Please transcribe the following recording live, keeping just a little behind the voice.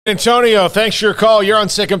Antonio, thanks for your call. You're on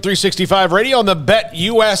SicEm365 Radio on the Bet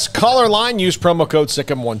US caller line. Use promo code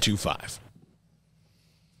SicEm125.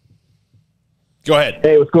 Go ahead.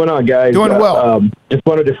 Hey, what's going on, guys? Doing well. Just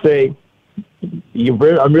wanted to say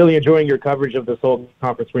I'm really enjoying your coverage of this whole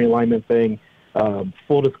conference realignment thing.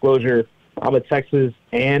 Full disclosure, I'm a Texas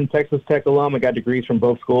and Texas Tech alum. I got degrees from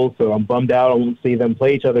both schools, so I'm bummed out. I won't see them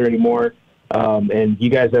play each other anymore. And you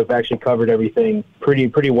guys have actually covered everything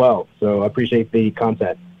pretty well, so I appreciate the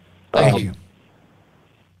content. Thank you.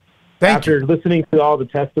 After listening to all the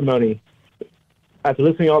testimony at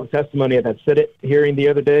that Senate hearing the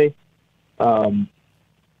other day,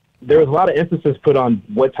 there was a lot of emphasis put on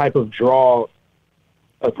what type of draw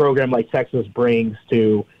a program like Texas brings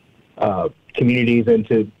to communities and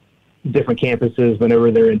to different campuses whenever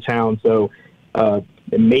they're in town. So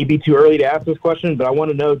it may be too early to ask this question, but I want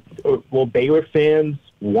to know, will Baylor fans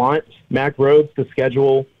want Mack Rhoades to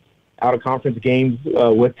schedule out-of-conference games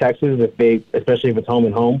with Texas, especially if it's home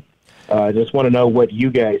and home? I just want to know what you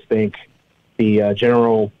guys think the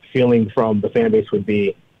general feeling from the fan base would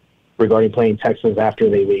be regarding playing Texas after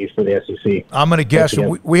they leave for the SEC. I'm going to guess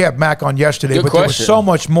we had Mac on yesterday, but there was so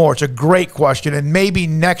much more. It's a great question, and maybe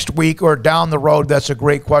next week or down the road, that's a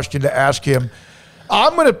great question to ask him.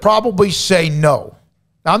 I'm going to probably say no.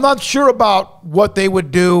 I'm not sure about what they would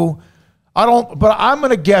do. But I'm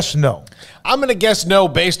going to guess no. I'm going to guess no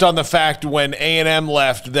based on the fact when A&M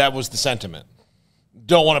left, that was the sentiment.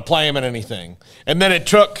 Don't want to play him in anything. And then it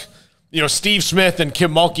took, Steve Smith and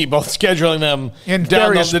Kim Mulkey both scheduling them in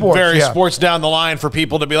down various sports down the line for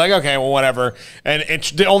people to be like, okay, well, whatever. And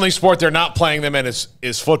it's the only sport they're not playing them in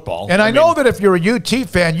is football. And I know that if you're a UT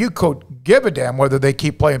fan, you could give a damn whether they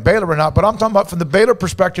keep playing Baylor or not. But I'm talking about from the Baylor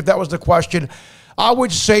perspective, that was the question. I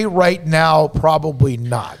would say right now, probably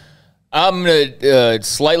not. I'm going to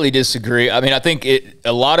slightly disagree. I mean, I think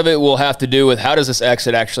a lot of it will have to do with how does this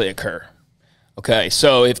exit actually occur. Okay,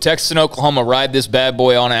 so if Texas and Oklahoma ride this bad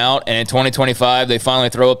boy on out, and in 2025 they finally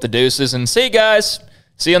throw up the deuces and see you guys,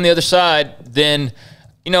 see you on the other side, then,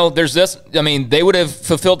 there's this. I mean, they would have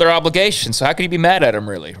fulfilled their obligation, so how could you be mad at them,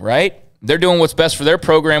 really, right? They're doing what's best for their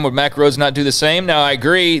program. Would Mack Rhoades not do the same? Now, I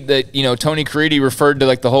agree that, Tony Caridi referred to,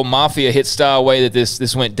 like, the whole mafia hit style way that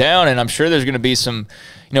this went down, and I'm sure there's going to be some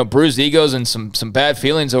bruised egos and some bad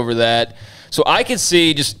feelings over that. So I could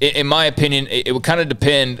see, just in my opinion, it would kind of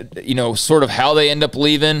depend, sort of how they end up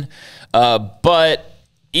leaving. But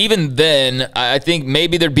even then, I think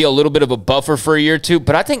maybe there'd be a little bit of a buffer for a year or two.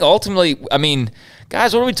 But I think ultimately, I mean,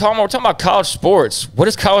 guys, what are we talking about? We're talking about college sports. What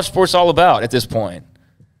is college sports all about at this point?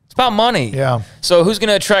 It's about money. Yeah. So who's going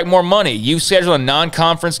to attract more money? You schedule a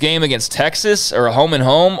non-conference game against Texas or a home and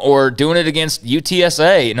home, or doing it against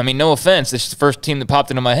UTSA? And I mean, no offense, this is the first team that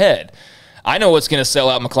popped into my head. I know what's going to sell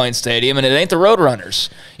out McLean Stadium, and it ain't the Roadrunners.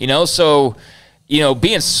 So,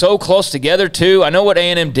 being so close together too. I know what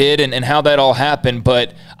A&M did and how that all happened,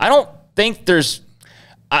 but I don't think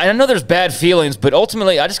I know there's bad feelings, but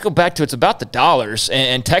ultimately I just go back to it's about the dollars.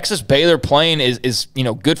 And Texas Baylor playing is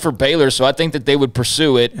good for Baylor, so I think that they would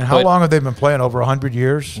pursue it. And how long have they been playing? Over 100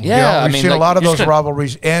 years? Yeah, we've seen a lot of those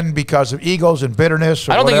rivalries end because of egos and bitterness.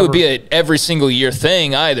 I don't think it would be an every single year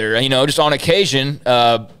thing either. Just on occasion.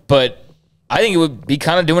 But I think it would be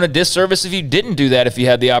kind of doing a disservice if you didn't do that if you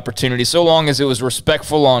had the opportunity, so long as it was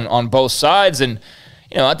respectful on both sides. And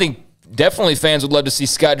I think definitely fans would love to see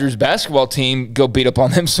Scott Drew's basketball team go beat up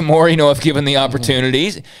on them some more, if given the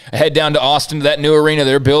opportunities. Head down to Austin to that new arena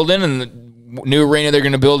they're building, and the new arena they're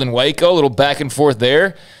going to build in Waco, a little back and forth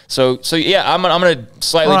there. So yeah, I'm going to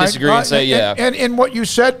slightly disagree and say yeah. And what you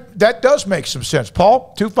said, that does make some sense.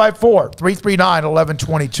 Paul,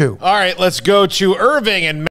 254-339-1122. All right, let's go to Irving and